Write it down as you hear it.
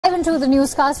Dive into the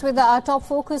newscast with our top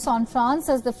focus on France,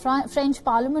 as the French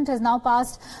Parliament has now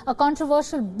passed a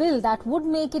controversial bill that would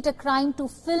make it a crime to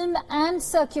film and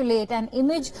circulate an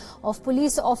image of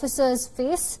police officers'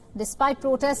 face, despite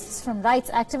protests from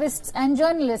rights activists and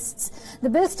journalists. The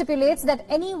bill stipulates that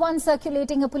anyone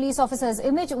circulating a police officer's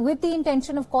image with the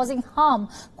intention of causing harm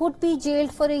could be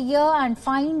jailed for a year and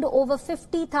fined over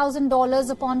 $50,000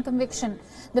 upon conviction.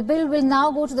 The bill will now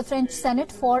go to the French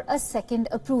Senate for a second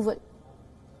approval.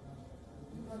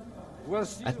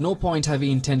 At no point have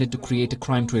we intended to create a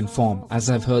crime to inform, as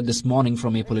I've heard this morning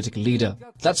from a political leader.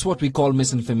 That's what we call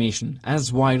misinformation,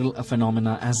 as viral a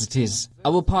phenomena as it is.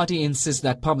 Our party insists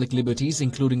that public liberties,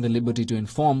 including the liberty to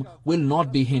inform, will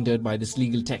not be hindered by this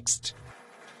legal text.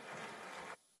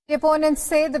 The opponents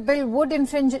say the bill would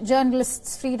infringe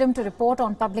journalists' freedom to report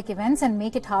on public events and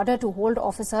make it harder to hold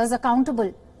officers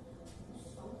accountable.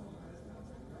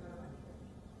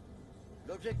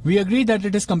 We agree that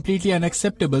it is completely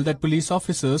unacceptable that police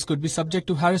officers could be subject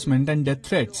to harassment and death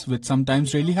threats, which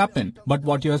sometimes really happen. But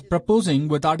what you are proposing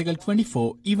with Article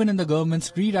 24, even in the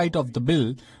government's rewrite of the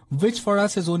bill, which for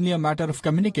us is only a matter of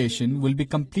communication, will be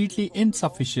completely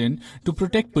insufficient to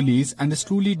protect police and is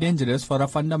truly dangerous for our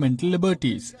fundamental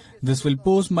liberties. This will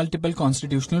pose multiple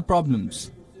constitutional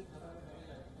problems.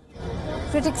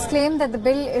 Critics claim that the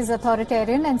bill is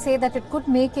authoritarian and say that it could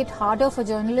make it harder for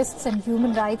journalists and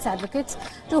human rights advocates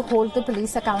to hold the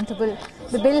police accountable.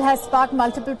 The bill has sparked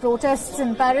multiple protests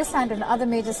in Paris and in other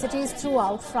major cities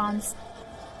throughout France.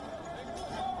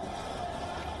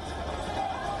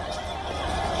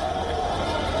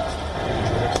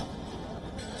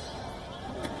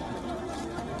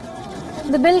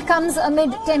 The bill comes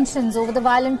amid tensions over the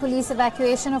violent police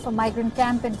evacuation of a migrant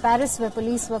camp in Paris, where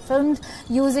police were filmed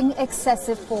using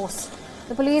excessive force.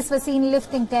 The police were seen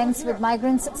lifting tents with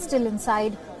migrants still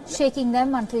inside, shaking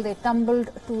them until they tumbled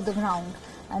to the ground.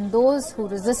 And those who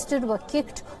resisted were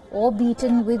kicked or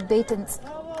beaten with batons.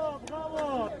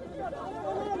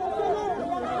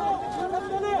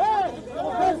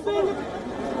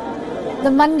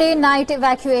 The Monday night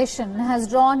evacuation has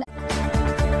drawn